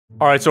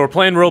Alright, so we're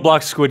playing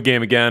Roblox Squid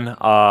Game again.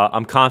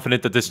 I'm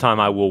confident that this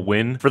time I will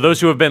win. For those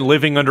who have been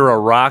living under a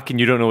rock and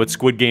you don't know what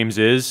Squid Games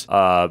is,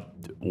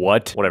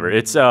 whatever.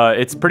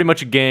 It's pretty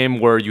much a game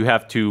where you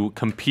have to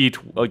compete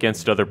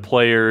against other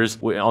players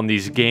on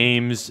these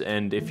games,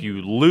 and if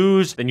you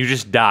lose, then you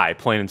just die,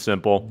 plain and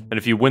simple. And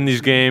if you win these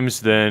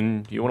games,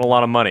 then you win a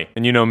lot of money.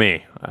 And you know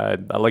me, I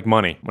like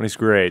money. Money's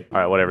great.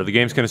 Alright, whatever. The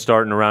game's gonna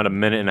start in around a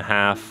minute and a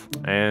half,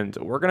 and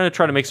we're gonna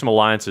try to make some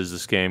alliances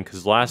this game,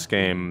 because last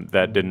game,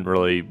 that didn't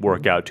really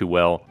work out too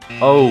well.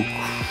 Oh,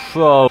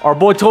 our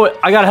boy Toy,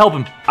 I gotta help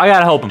him. I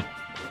gotta help him.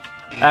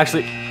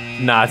 Actually,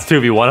 nah, it's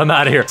 2v1, I'm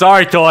out of here.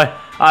 Sorry, Toy.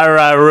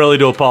 I really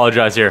do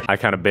apologize here. I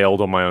kind of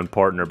bailed on my own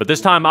partner, but this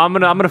time I'm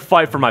gonna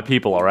fight for my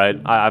people, all right?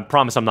 I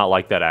promise I'm not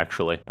like that,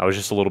 actually. I was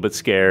just a little bit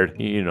scared.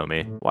 You know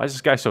me. Why is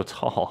this guy so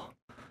tall?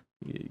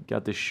 You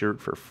got this shirt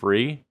for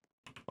free?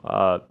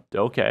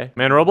 Okay.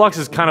 Man, Roblox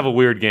is kind of a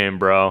weird game,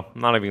 bro.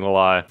 I'm not even gonna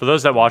lie. For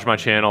those that watch my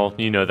channel,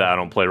 you know that I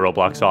don't play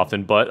Roblox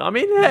often, but I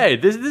mean, hey,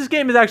 this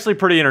game is actually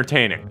pretty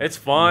entertaining. It's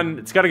fun.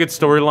 It's got a good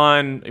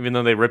storyline, even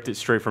though they ripped it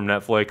straight from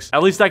Netflix.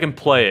 At least I can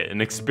play it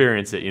and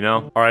experience it, you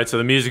know? All right, so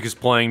the music is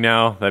playing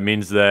now. That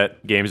means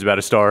that game's about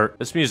to start.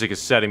 This music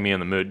is setting me in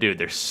the mood. Dude,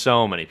 there's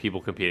so many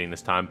people competing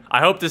this time.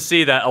 I hope to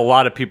see that a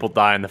lot of people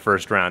die in the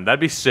first round.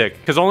 That'd be sick,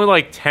 because only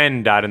like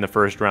 10 died in the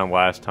first round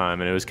last time,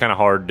 and it was kind of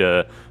hard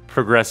to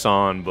progress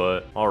on,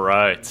 but all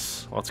right,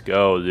 let's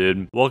go,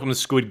 dude. Welcome to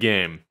Squid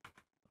Game.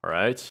 All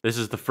right, this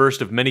is the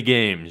first of many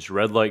games.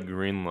 Red light,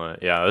 green light.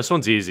 Yeah, this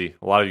one's easy.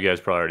 A lot of you guys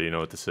probably already know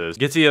what this is.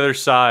 Get to the other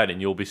side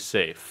and you'll be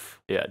safe.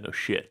 Yeah, no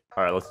shit.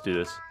 All right, let's do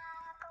this.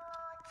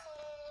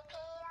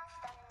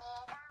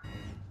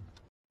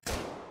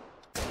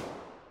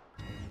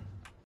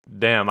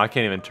 Damn, I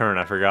can't even turn.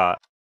 I forgot.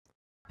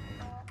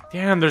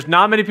 Damn, there's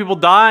not many people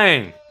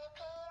dying.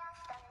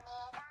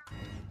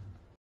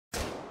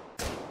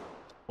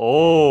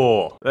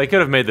 Oh, they could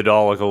have made the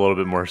doll look a little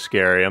bit more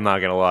scary. I'm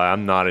not gonna lie.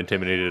 I'm not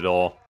intimidated at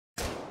all.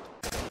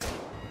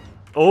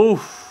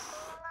 Oh.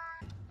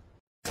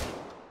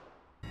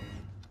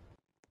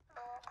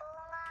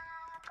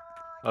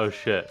 Oh,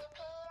 shit.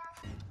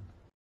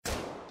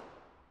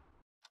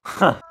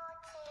 Huh.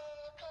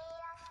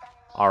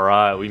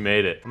 Alright, we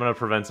made it. I'm gonna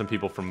prevent some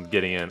people from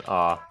getting in.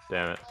 Ah,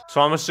 damn it.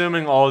 So I'm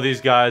assuming all of these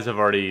guys have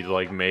already,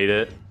 like, made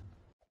it.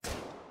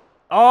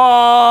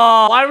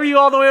 Oh, why were you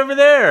all the way over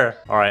there?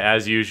 All right,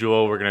 as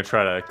usual, we're gonna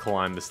try to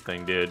climb this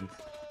thing, dude.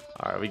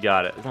 All right, we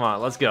got it. Come on,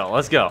 let's go,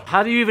 let's go.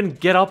 How do you even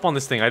get up on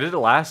this thing? I did it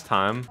last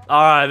time.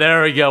 All right,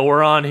 there we go,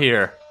 we're on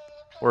here.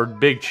 We're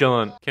big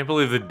chillin'. Can't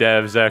believe the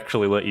devs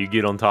actually let you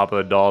get on top of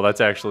a doll.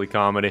 That's actually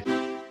comedy.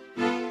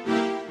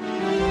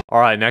 All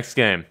right, next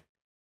game.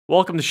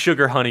 Welcome to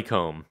Sugar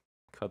Honeycomb.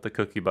 Cut the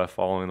cookie by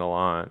following the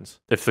lines.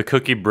 If the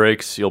cookie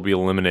breaks, you'll be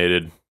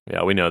eliminated.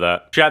 Yeah, we know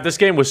that. Chat, this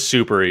game was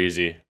super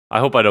easy. I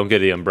hope I don't get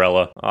the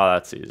umbrella. Oh,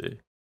 that's easy.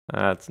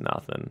 That's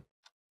nothing.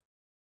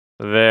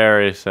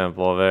 Very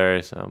simple,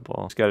 very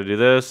simple. Just gotta do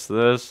this,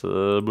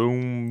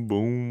 boom,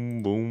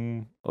 boom,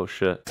 boom. Oh,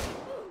 shit.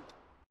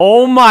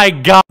 Oh my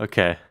god!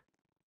 Okay.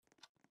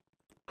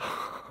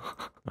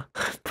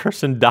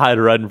 Person died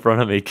right in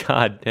front of me.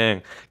 God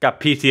dang. Got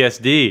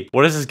PTSD.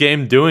 What is this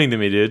game doing to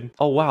me, dude?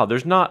 Oh, wow.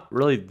 There's not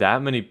really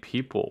that many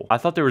people. I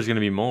thought there was going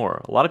to be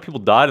more. A lot of people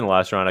died in the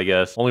last round, I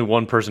guess. Only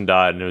one person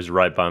died, and it was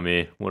right by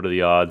me. What are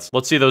the odds?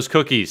 Let's see those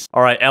cookies.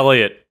 All right,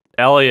 Elliot.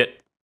 Elliot.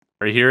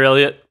 Are you here,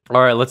 Elliot?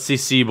 All right, let's see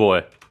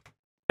C-Boy.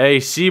 Hey,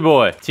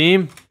 C-Boy.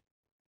 Team?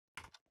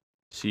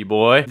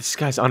 C-Boy. This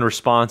guy's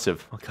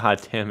unresponsive. Oh,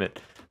 god damn it.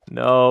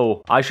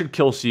 No. I should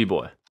kill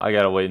C-Boy. I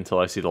gotta wait until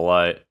I see the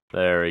light.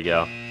 There we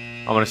go.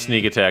 I'm gonna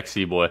sneak attack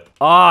C-Boy.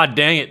 Ah,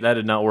 dang it. That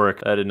did not work.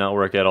 That did not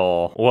work at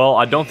all. Well,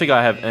 I don't think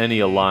I have any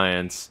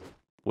alliance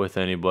with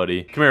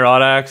anybody. Come here,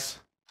 Audax.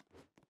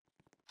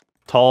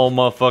 Tall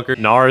motherfucker.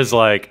 Nar is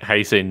like how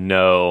you say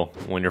no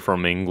when you're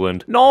from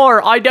England.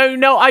 Nar, I don't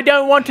know. I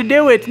don't want to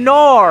do it.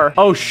 Nar.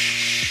 Oh,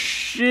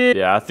 shit.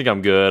 Yeah, I think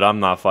I'm good. I'm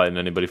not fighting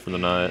anybody for the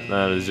night.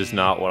 That is just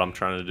not what I'm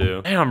trying to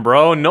do. Damn,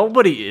 bro.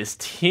 Nobody is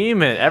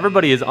teaming.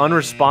 Everybody is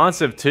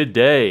unresponsive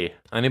today.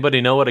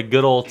 Anybody know what a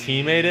good old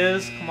teammate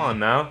is? Come on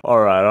now. All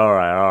right, all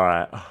right, all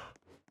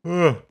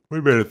right.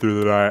 We made it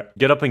through the night.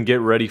 Get up and get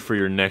ready for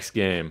your next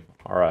game.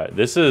 All right,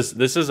 this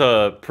is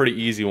a pretty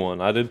easy one.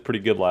 I did pretty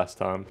good last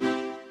time.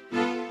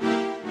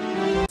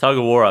 Tug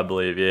of war, I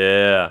believe.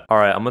 Yeah. All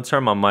right, I'm gonna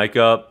turn my mic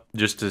up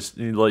just to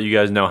let you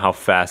guys know how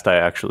fast I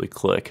actually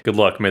click. Good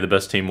luck. May the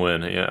best team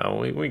win. Yeah,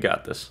 we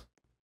got this.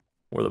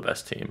 We're the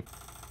best team.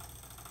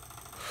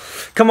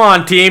 Come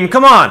on, team.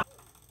 Come on.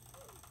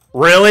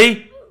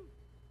 Really?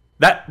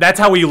 That's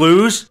how we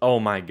lose?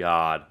 Oh my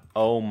god.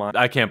 Oh my.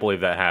 I can't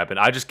believe that happened.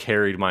 I just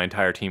carried my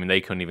entire team and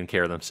they couldn't even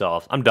carry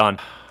themselves. I'm done.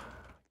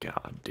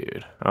 God,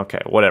 dude.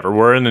 Okay, whatever.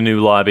 We're in the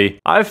new lobby.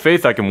 I have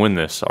faith I can win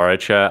this. All right,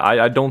 chat.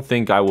 I don't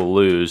think I will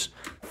lose.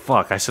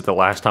 Fuck, I said the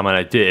last time and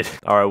I did.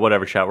 All right,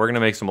 whatever, chat. We're gonna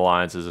make some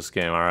alliances this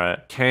game, all right?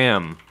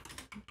 Cam.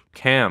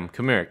 Cam,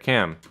 come here.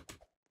 Cam.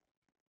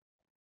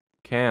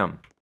 Cam.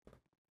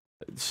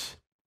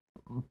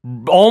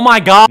 Oh my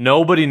god.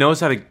 Nobody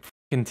knows how to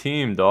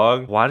team,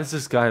 dog. Why does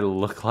this guy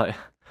look like...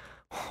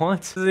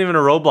 What? This isn't even a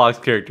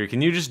Roblox character.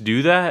 Can you just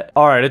do that?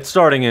 All right, it's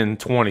starting in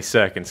 20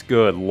 seconds.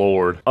 Good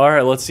lord. All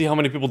right, let's see how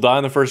many people die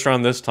in the first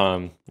round this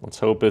time. Let's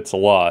hope it's a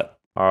lot.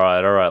 All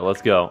right,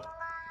 let's go.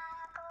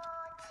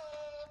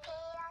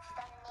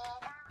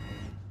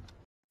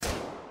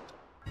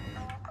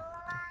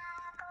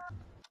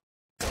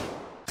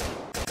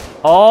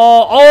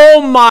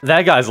 Oh my.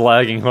 That guy's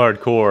lagging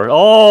hardcore.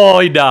 Oh,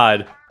 he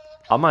died.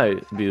 I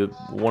might be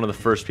one of the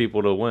first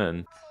people to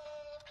win.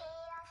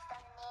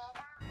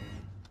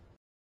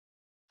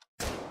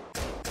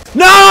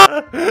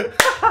 No!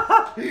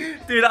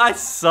 Dude, I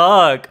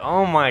suck.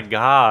 Oh my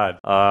god.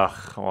 Ugh,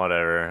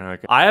 whatever.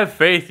 Okay. I have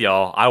faith,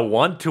 y'all. I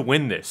want to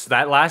win this.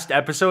 That last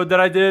episode that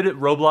I did,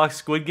 Roblox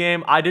Squid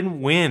Game, I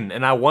didn't win,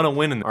 and I want to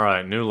win. All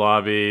right, new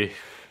lobby.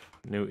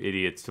 New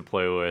idiots to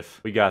play with.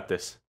 We got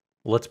this.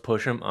 Let's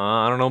push him.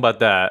 I don't know about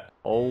that.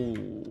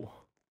 Oh.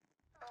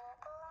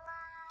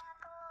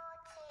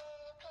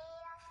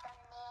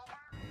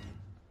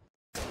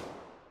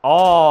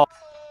 Oh.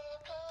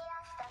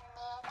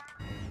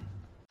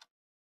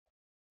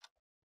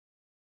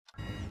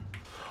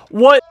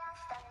 What?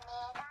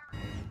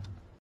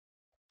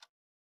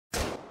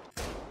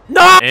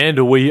 No!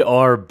 And we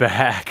are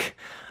back,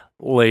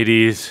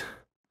 ladies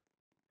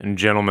and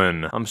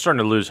gentlemen. I'm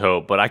starting to lose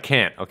hope, but I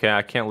can't, okay?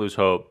 I can't lose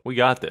hope. We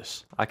got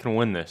this. I can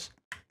win this.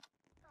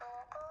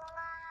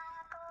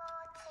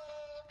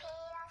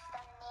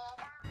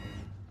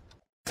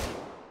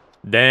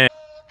 Damn.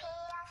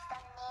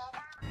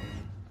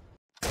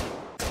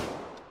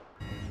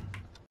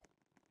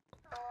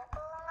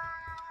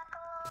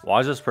 Why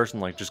is this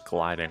person, like, just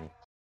gliding?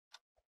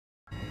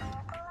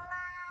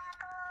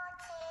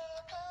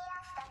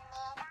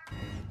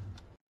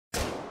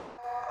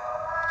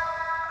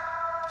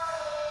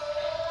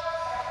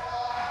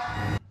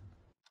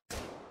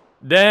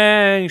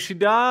 Dang, she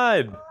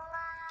died.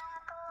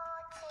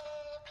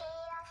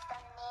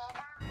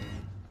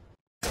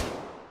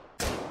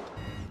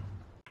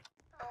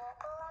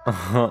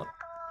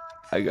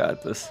 I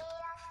got this.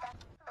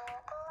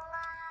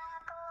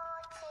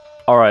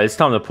 Alright, it's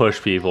time to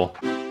push people.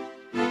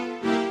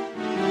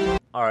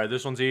 Alright,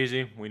 this one's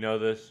easy. We know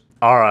this.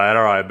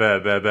 Alright,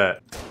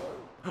 bet.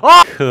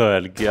 Oh!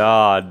 Good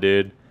God,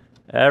 dude.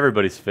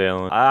 Everybody's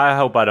failing. I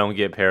hope I don't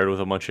get paired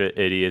with a bunch of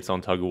idiots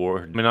on Tug of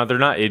War. I mean, they're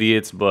not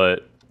idiots,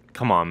 but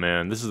come on,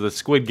 man. This is a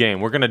Squid Game.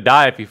 We're gonna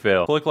die if you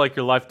fail. Look like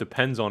your life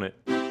depends on it.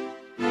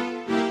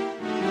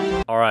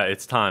 Alright,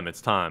 it's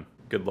time.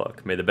 Good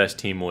luck. May the best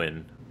team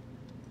win.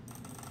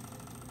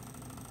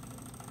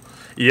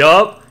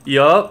 Yup.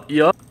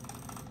 Yeah.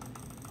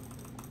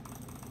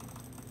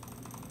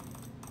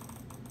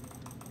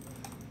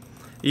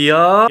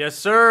 Yes,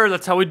 sir.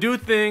 That's how we do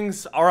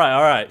things. All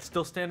right.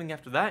 Still standing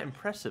after that?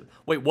 Impressive.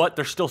 Wait, what?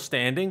 They're still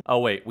standing? Oh,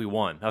 wait. We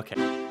won. Okay.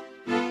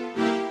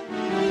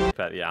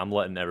 But yeah, I'm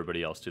letting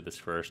everybody else do this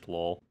first.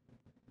 Lol.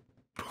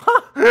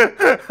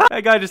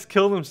 That guy just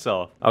killed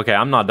himself. Okay,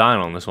 I'm not dying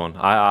on this one.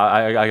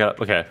 I got...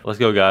 Okay, let's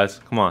go,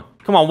 guys. Come on.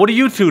 What are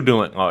you two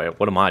doing? Oh, wait,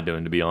 what am I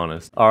doing, to be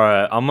honest? All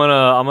right, I'm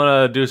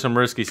gonna do some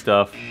risky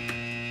stuff.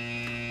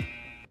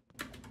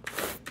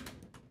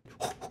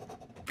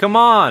 Come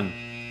on.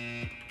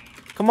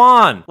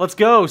 Let's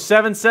go.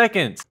 7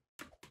 seconds.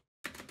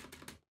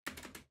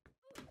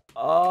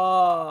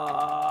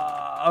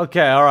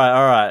 Okay, all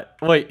right.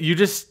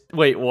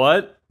 Wait,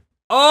 what?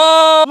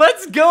 Oh,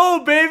 let's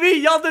go,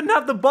 baby. Y'all didn't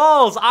have the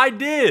balls. I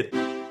did.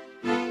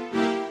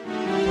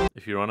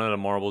 If you run out of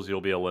marbles,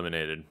 you'll be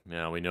eliminated.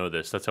 Yeah, we know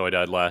this. That's how I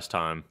died last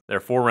time. There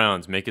are 4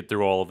 rounds. Make it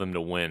through all of them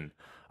to win.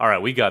 All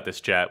right, we got this,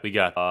 chat. We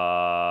got,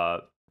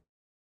 odd.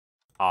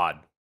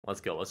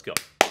 Let's go.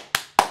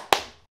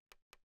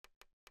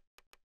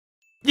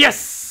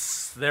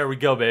 Yes! There we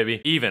go,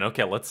 baby. Even.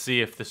 Okay, let's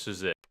see if this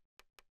is it.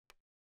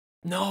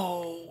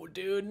 No,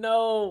 dude,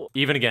 no.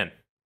 Even again.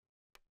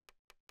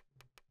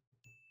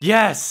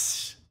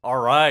 Yes! All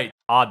right.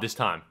 Odd this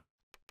time.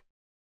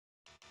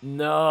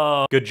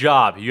 No. Good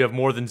job. You have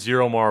more than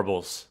 0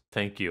 marbles.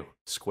 Thank you,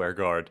 Square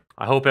Guard.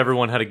 I hope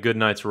everyone had a good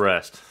night's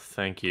rest.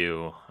 Thank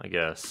you, I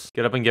guess.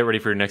 Get up and get ready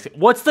for your next...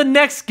 What's the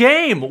next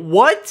game?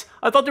 What?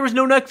 I thought there was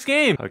no next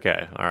game.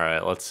 Okay, all right.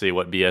 Let's see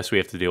what BS we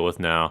have to deal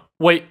with now.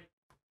 Wait,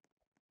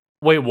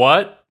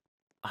 what?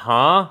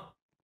 Huh?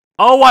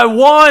 Oh, I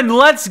won!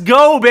 Let's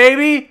go,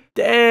 baby!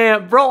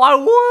 Damn, bro, I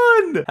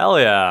won! Hell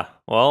yeah.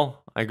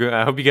 Well, I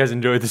hope you guys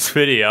enjoyed this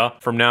video.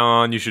 From now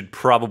on, you should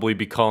probably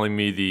be calling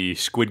me the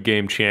Squid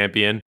Game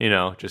champion. You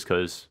know, just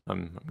because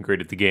I'm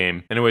great at the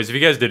game. Anyways, if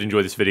you guys did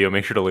enjoy this video,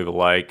 make sure to leave a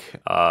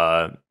like.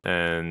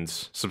 And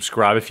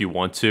subscribe if you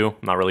want to. I'm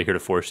not really here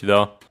to force you,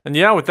 though. And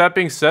yeah, with that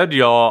being said,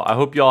 y'all, I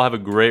hope y'all have a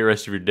great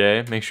rest of your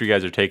day. Make sure you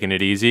guys are taking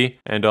it easy.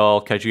 And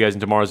I'll catch you guys in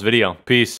tomorrow's video. Peace.